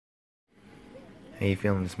How you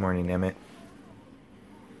feeling this morning, Emmett?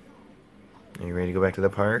 Are you ready to go back to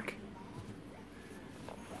the park?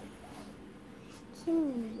 Can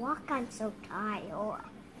you walk? I'm so tired.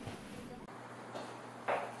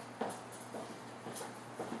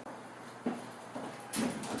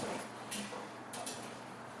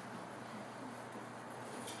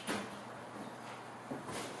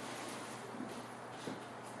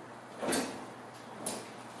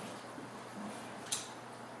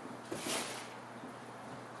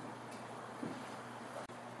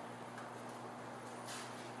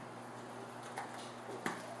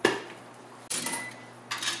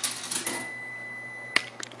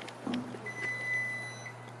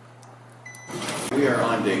 We are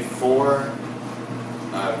on day 4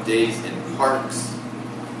 of days in parks.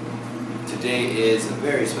 Today is a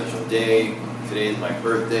very special day. Today is my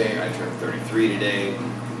birthday. I turned 33 today,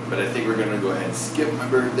 but I think we're going to go ahead and skip my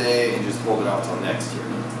birthday and just hold it out till next year.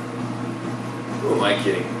 Who am I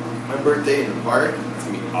kidding? My birthday in the park? It's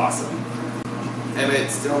going to be awesome.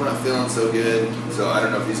 Emmett's still not feeling so good, so I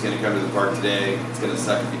don't know if he's going to come to the park today. It's going to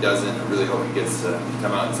suck if he doesn't. I really hope he gets to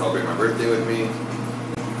come out and celebrate my birthday with me.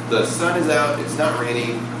 The sun is out, it's not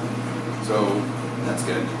raining, so that's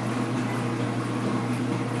good.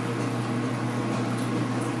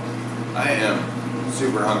 I am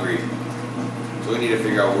super hungry, so we need to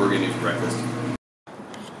figure out what we're going to do for breakfast.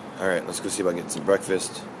 Alright, let's go see if I can get some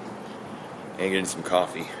breakfast and get some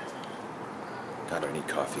coffee. God, I need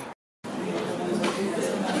coffee.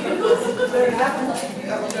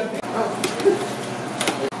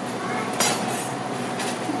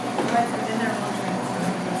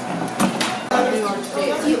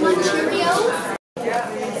 Do you want Cheerios?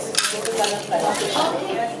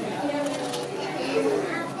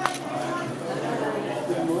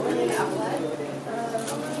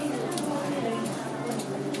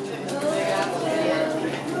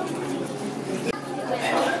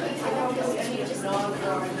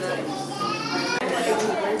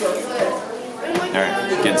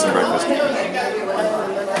 Alright, getting some breakfast.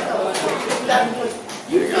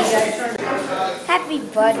 Happy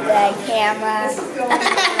birthday, camera.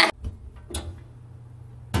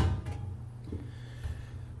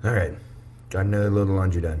 Alright, got another load of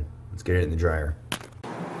laundry done. Let's get it in the dryer.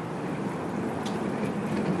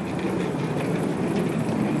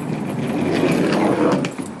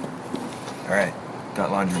 Alright,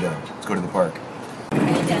 got laundry done. Let's go to the park. Are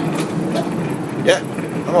you done? Yeah,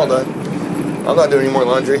 I'm all done. I'm not doing any more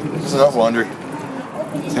laundry. This is enough laundry.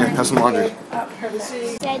 Here, have some laundry.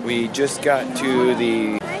 We just got to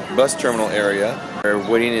the bus terminal area. We're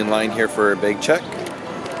waiting in line here for a bag check.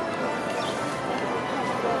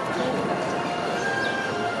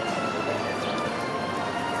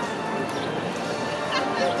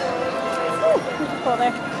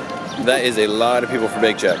 That is a lot of people for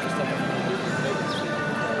bag check.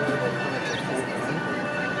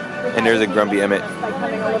 And there's a grumpy Emmett.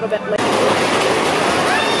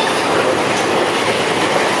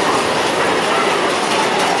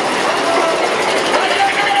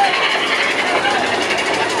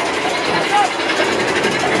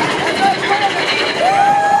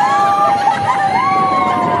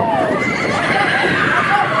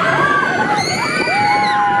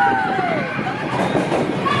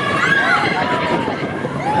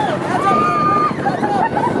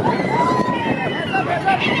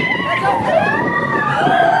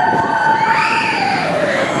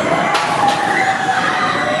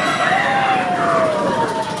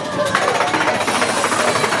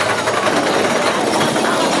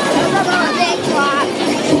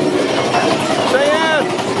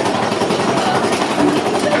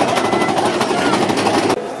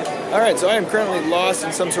 Alright, so I am currently lost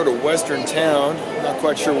in some sort of western town. I'm not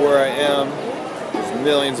quite sure where I am. There's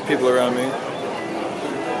millions of people around me.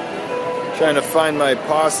 Trying to find my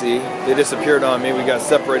posse. They disappeared on me. We got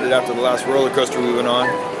separated after the last roller coaster we went on.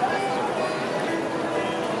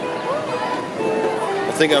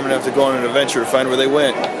 I think I'm going to have to go on an adventure to find where they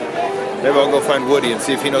went. Maybe I'll go find Woody and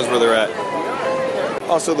see if he knows where they're at.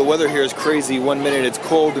 Also, the weather here is crazy. 1 minute it's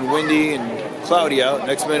cold and windy and cloudy out.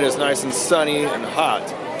 Next minute it's nice and sunny and hot.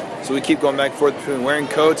 So we keep going back and forth between wearing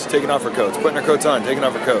coats, taking off our coats, putting our coats on, taking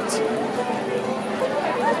off our coats.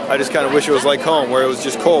 I just kind of wish it was like home, where it was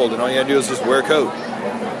just cold and all you had to do was just wear a coat.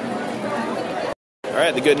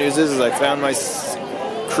 Alright, the good news is I found my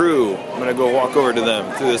crew. I'm going to go walk over to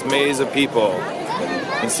them through this maze of people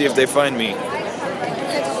and see if they find me.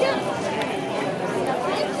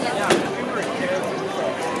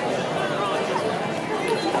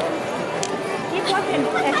 Keep walking.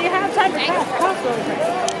 If you have time to cross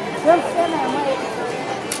over. We'll stand there and wait.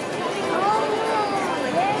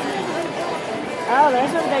 Oh,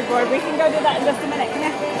 there's a big board. We can go do that in just a minute. Come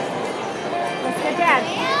here. Let's get Dad.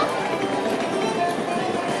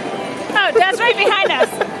 Oh, Dad's right behind us.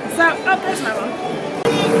 So, oh, there's my one.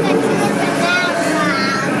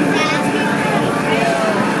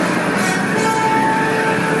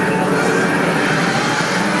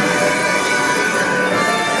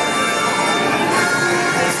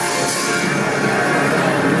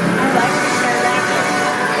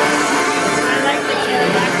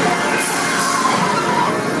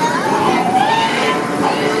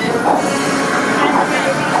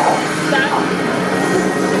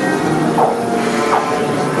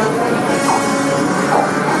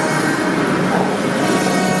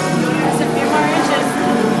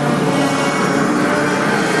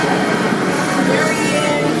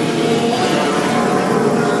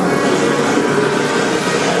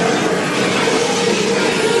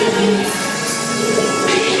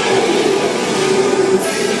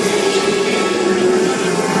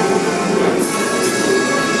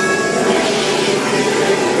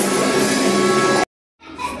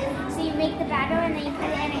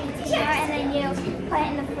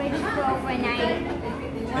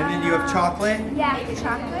 And then you have chocolate? Yeah,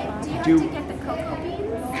 chocolate. Do you have to get the cocoa beans?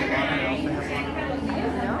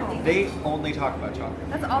 No. They only talk about chocolate.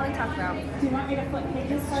 That's all they talk about. Do you want me to flip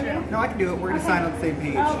pages for you? No, I can do it. We're going to sign on the same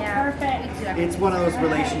page. Oh, Yeah. perfect. It's one of those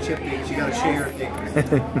relationship things. You got to share things.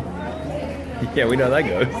 Yeah, we know how that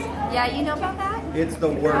goes. Yeah, you know about that? It's the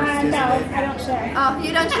worst, isn't No, it? I don't share. Oh,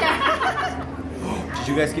 you don't share. Did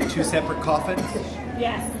you guys get 2 separate coffins?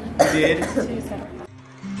 Yes. You did? 2 separate.